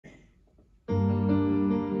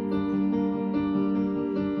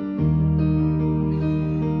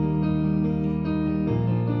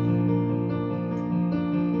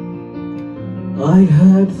I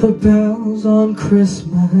heard the bells on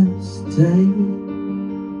Christmas Day,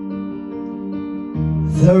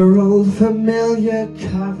 their old familiar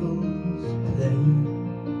carols play,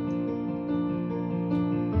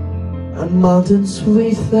 and mild and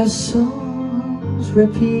sweet their songs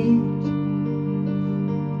repeat,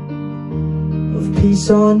 of peace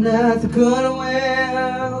on earth,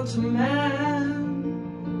 goodwill to man.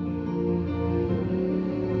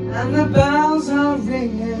 And the bells are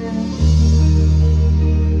ringing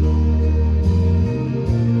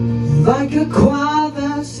like a choir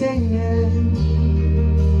they're singing.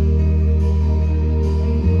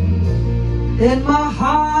 In my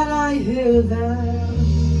heart I hear them,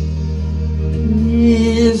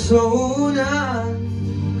 peace on earth,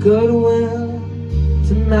 goodwill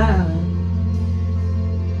to man.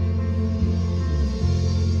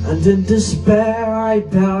 And in despair I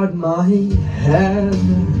bowed my head.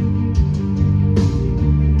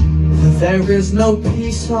 There is no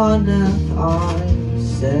peace on earth, I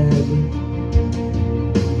said.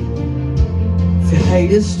 For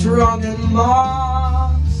hate is strong and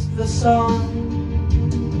mocks the sun.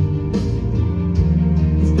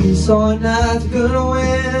 With peace on earth,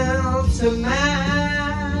 goodwill to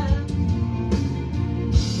man.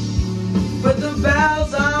 But the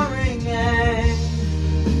bells are ringing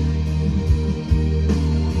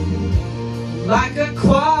like a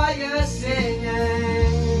choir singing.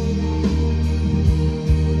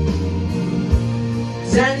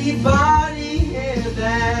 Does anybody hear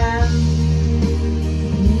them?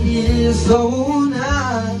 Peace on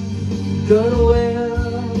earth,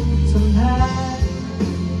 goodwill to man.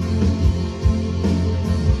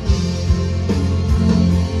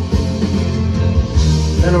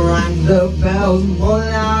 Then rang the bells more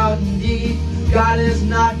loud and deep. God is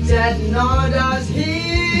not dead, nor does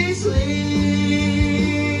he sleep.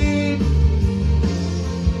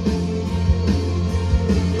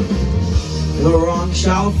 The wrong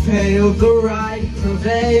shall fail, the right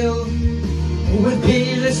prevail, with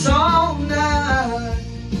peace on earth,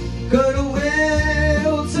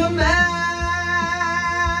 goodwill to man.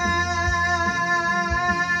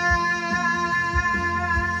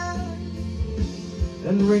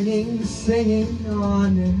 And ringing, singing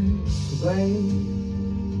on its way,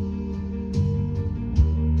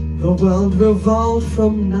 the world revolved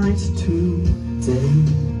from night to day.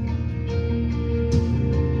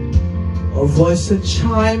 A voice, a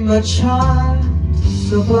chime, a chant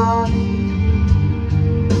sublime,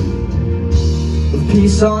 with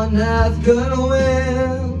peace on earth,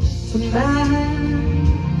 goodwill to man.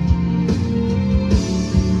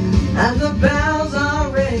 And the bells are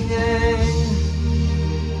ringing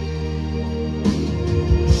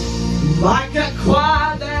like a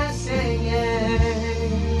choir they're singing.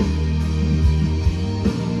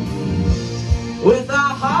 With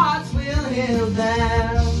our hearts we'll hear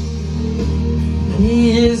them.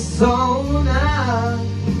 Peace on earth,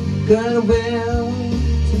 goodwill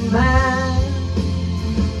to man.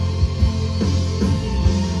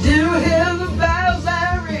 Do you hear the bells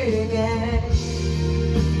are ringing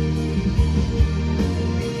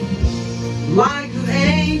like the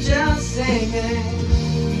angels singing?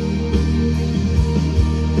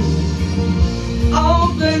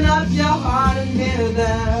 Open up your heart and hear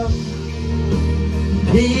them.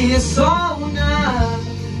 Peace on earth,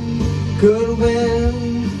 goodwill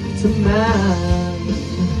to man.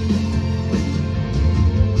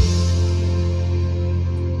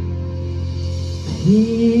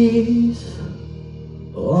 Peace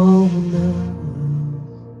on earth,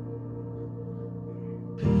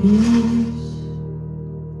 peace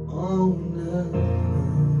on earth,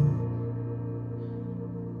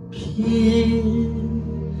 peace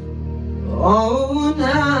on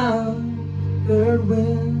earth,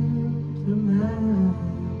 goodwill to man.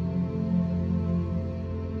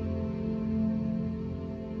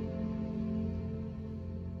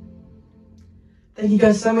 Thank you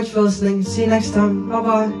guys so much for listening. See you next time. Bye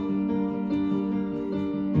bye.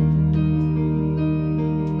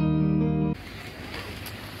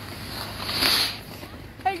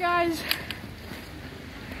 Hey guys.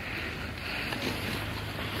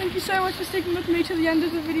 Thank you so much for sticking with me to the end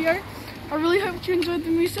of the video. I really hope you enjoyed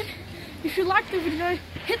the music. If you liked the video,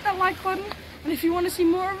 hit that like button. And if you want to see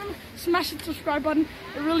more of them, smash the subscribe button.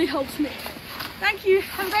 It really helps me. Thank you.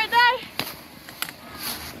 Have a great day.